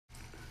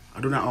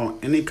I do not own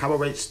any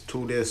copyrights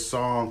to this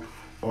song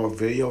or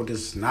video.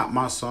 This is not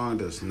my song.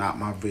 This is not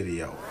my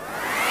video.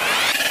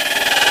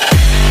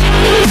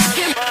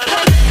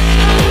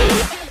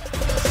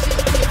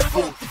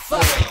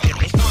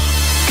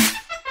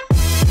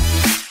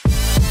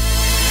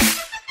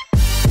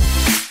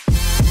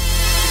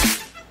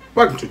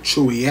 Welcome to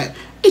True React.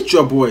 It's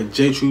your boy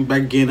J True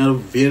back again in a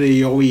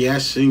video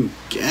reaction.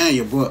 Gang,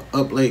 your boy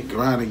up late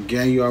grinding.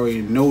 Gang, you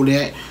already know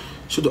that.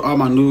 Shoot to all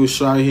my new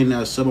show out here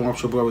now. Sub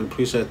watch your boy. We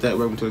appreciate that.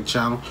 Welcome to the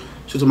channel.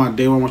 Shoot to my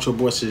day one. Watch your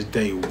boy since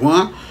day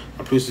one.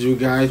 I appreciate you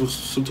guys.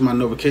 Shoot to my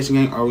notification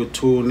gang. Already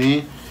tuned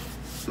in.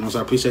 So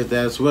I appreciate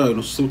that as well.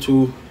 Shoot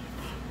to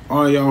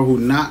all y'all who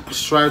not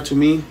subscribed to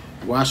me,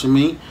 watching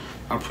me.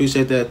 I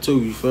appreciate that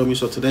too. You feel me?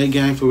 So today,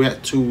 gang, we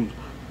react to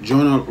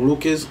Joyner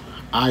Lucas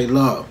I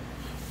Love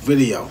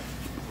video.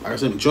 Like I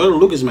said, Joyner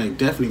Lucas, man,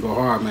 definitely go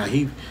hard, man.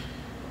 He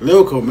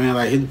lyrical, man.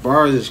 Like, his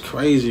bars is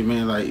crazy,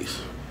 man. Like,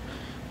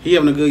 he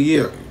having a good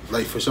year.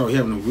 Like, for sure, he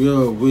having a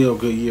real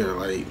good year.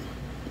 Like,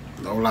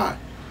 no lie.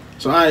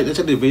 So, all right, let's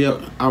check the video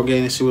out,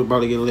 gang, and see what's about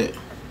to get lit.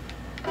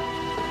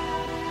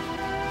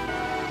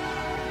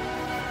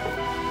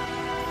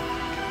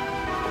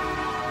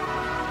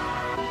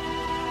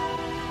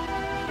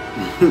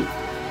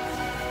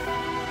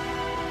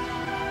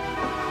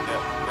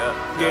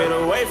 Get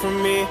away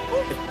from me.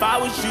 If I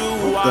was you,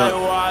 I'd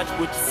watch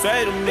what you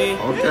say to me.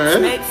 Okay.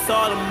 Snakes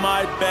all in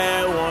my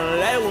bed, wanna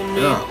lay with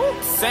me.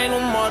 This ain't no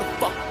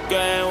motherfucker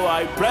game,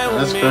 why you play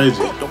with me?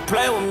 Crazy. Don't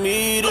play with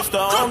me, this the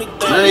only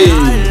thing Hey.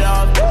 I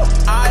love.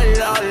 I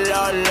love,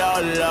 love,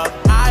 love, love.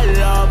 I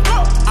love,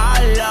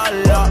 I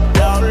love, love,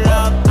 love,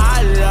 love.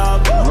 I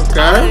love.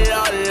 Okay. I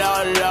love,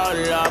 love, love,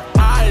 love.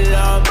 I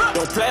love.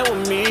 Don't play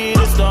with me,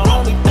 this the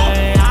only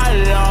thing I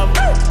love.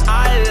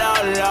 I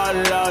love,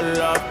 love, love,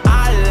 love.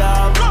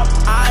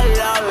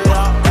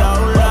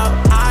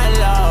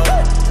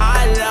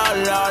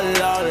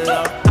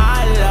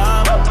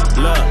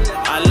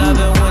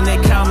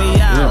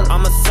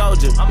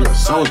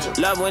 Soldier.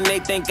 Love when they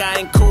think I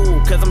ain't cool,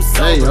 cause I'm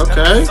sober. Hey,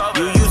 okay.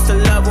 You used to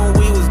love when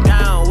we was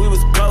down, we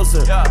was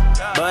closer.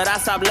 But I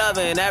stopped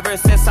loving ever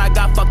since I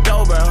got fucked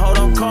over. Hold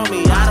on, call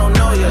me, I don't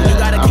know you. You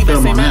gotta keep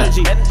the same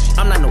energy.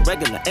 I'm not no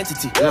regular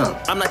entity.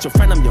 I'm not your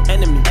friend, I'm your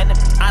enemy.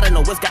 I don't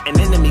know what's gotten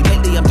into me.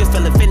 Lately, I'm just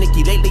feeling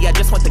finicky. Lately, I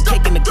just want the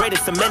cake and the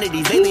greatest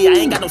amenities. Lately, I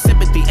ain't got no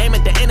sympathy. Aim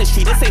at the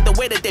industry. This ain't the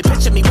way that they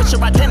picture me. What's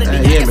your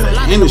identity? Yeah, but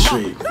the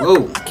industry.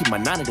 Whoa. I keep my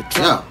 9 at the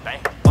club.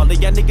 All the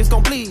young niggas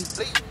gon' bleed.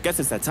 Guess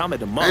it's that time of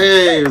the month.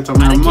 Hey, it's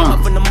time of the came up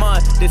month. in the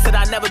mud. They said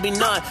I'd never be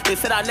none. They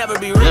said I'd never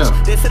be rich.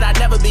 They said I'd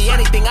never be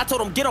anything. I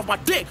told them get off my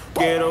dick.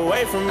 Get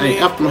away from me. Hey,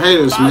 up them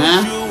haters,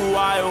 man. You,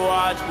 I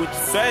watch what you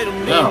say to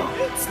me.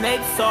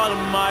 Snakes all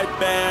in my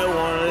bed,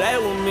 wanna lay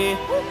with me.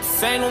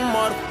 This ain't no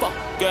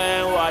motherfucker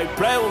game, why you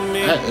play with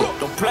me?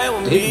 Don't play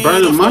with me. He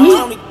burning money?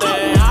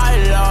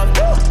 I love,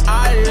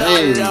 I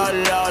love, love,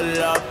 love,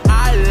 love.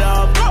 I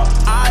love,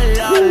 I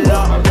love,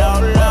 love,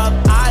 love, love.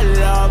 I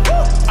love,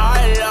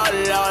 I love,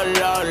 love,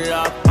 love,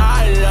 love.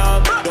 I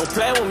love. Don't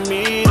play with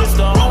me. This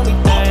the only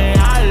thing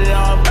I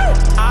love.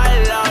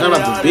 I love. That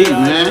about the beat,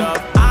 man.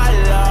 I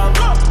love,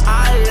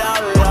 I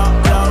love,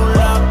 love, love,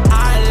 love.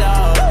 I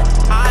love,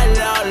 I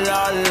love,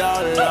 love,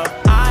 love, love.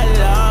 I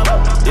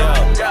love.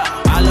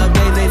 Yeah, I love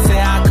days they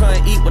say I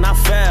couldn't eat when I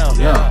fell.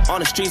 Yeah. On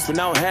the streets with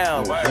no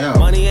help. Yeah.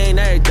 Money ain't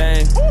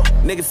everything.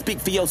 Niggas speak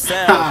for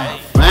yourself.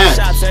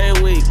 Shots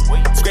every week.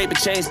 Scrape a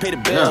change, pay the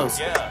bills.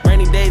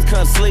 Rainy days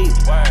couldn't sleep.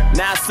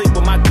 Now I sleep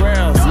with my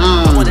girls.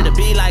 I wanted to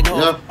be like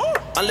home.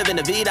 I'm living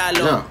the vida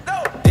low.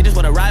 They just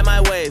wanna ride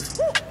my wave.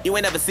 You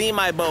ain't never seen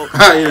my boat. You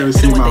never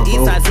seen my the east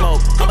boat. side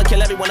smoke. I'ma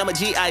kill everyone, I'm a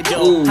G.I.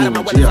 Joe. Ooh, Out of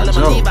my weapons, all of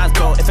my Levi's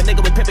coat. If a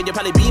nigga was pimpin', you'll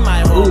probably be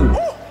my hoe.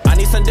 I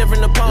need some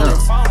different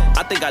opponents.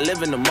 I think I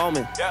live in the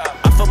moment.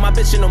 I fuck my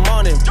bitch in the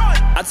morning.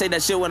 I say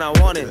that shit when I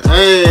want it.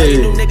 All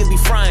you new niggas be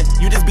frying.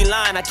 You just be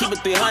lying. I keep it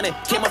 300.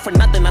 Came up for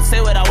nothing. I say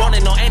what I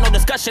wanted. No, ain't no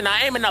discussion.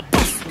 I aim and I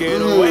boost.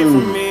 Get away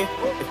from me.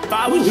 If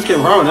I was you,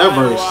 that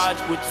verse. Watch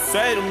what you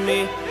say to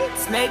me.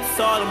 Snakes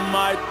all in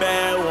my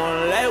bed.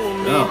 Wanna lay with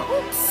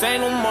me. This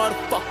ain't no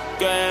motherfucker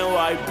game.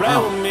 Why you play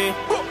with me?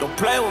 Don't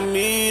play with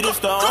me. This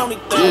the only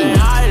thing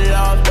I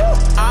love.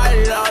 I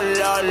love,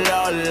 love,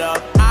 love,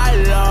 love. I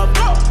love.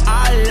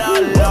 I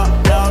love,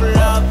 love, love,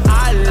 love.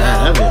 I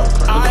love.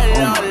 I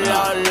love,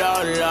 love,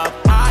 love, love.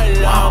 I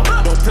love.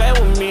 Don't play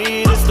with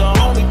me. This the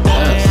only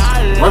thing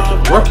I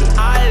love. Work it.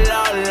 I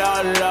love,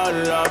 love, love,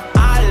 love. I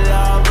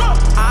love.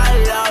 I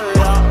love,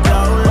 love,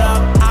 love,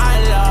 love.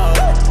 I love.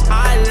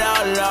 I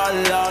love, love,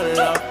 love,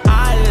 love.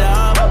 I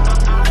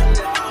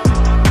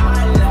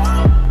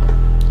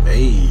love.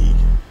 Hey.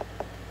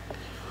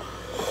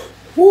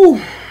 Woo.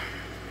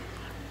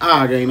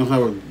 Ah, gang, don't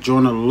have a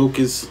Joyner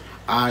Lucas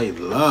I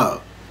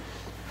Love.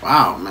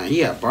 Wow, man, he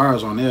had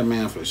bars on there,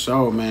 man, for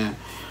sure, man.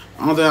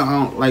 Only thing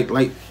I don't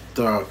like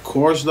the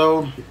chorus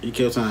though. He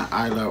kept saying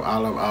I love, I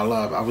love, I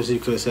love. Obviously, he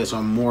could have said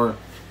something more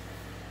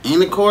in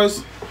the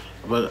chorus,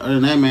 but other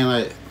than that, man,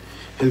 like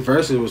his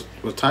verses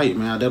was tight,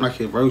 man. I didn't like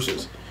his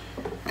verses.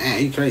 Man,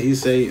 he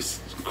say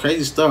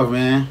crazy stuff,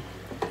 man.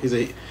 He's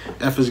a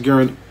F his girl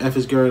in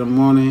the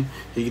morning.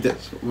 He get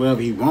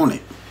whatever he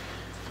wanted.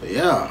 But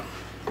yeah,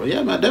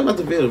 man, that about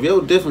the video. The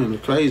video different,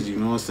 it's crazy. You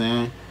know what I'm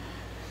saying?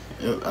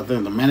 I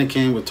think the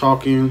mannequin was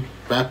talking,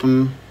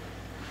 rapping.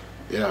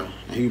 Yeah,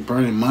 and he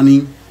burning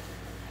money.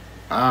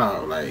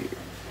 Like,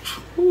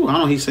 whew, I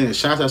don't know. He's saying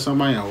shots at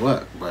somebody or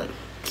what, but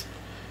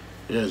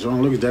yeah,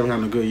 Joyner Lucas definitely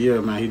having a good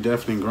year, man. He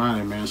definitely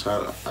grinding, man.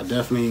 So I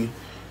definitely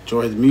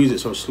enjoy his music.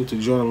 So salute to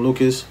Joyner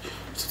Lucas.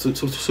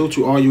 Salute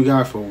to all you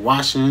guys for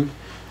watching.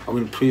 I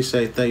really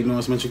appreciate that. You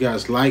know, so much you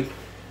guys like,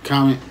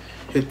 comment,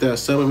 hit that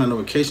sub and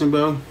notification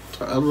bell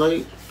to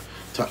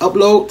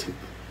upload.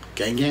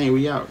 Gang,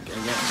 we out.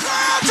 Gang.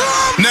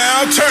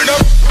 Now turn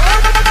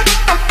up.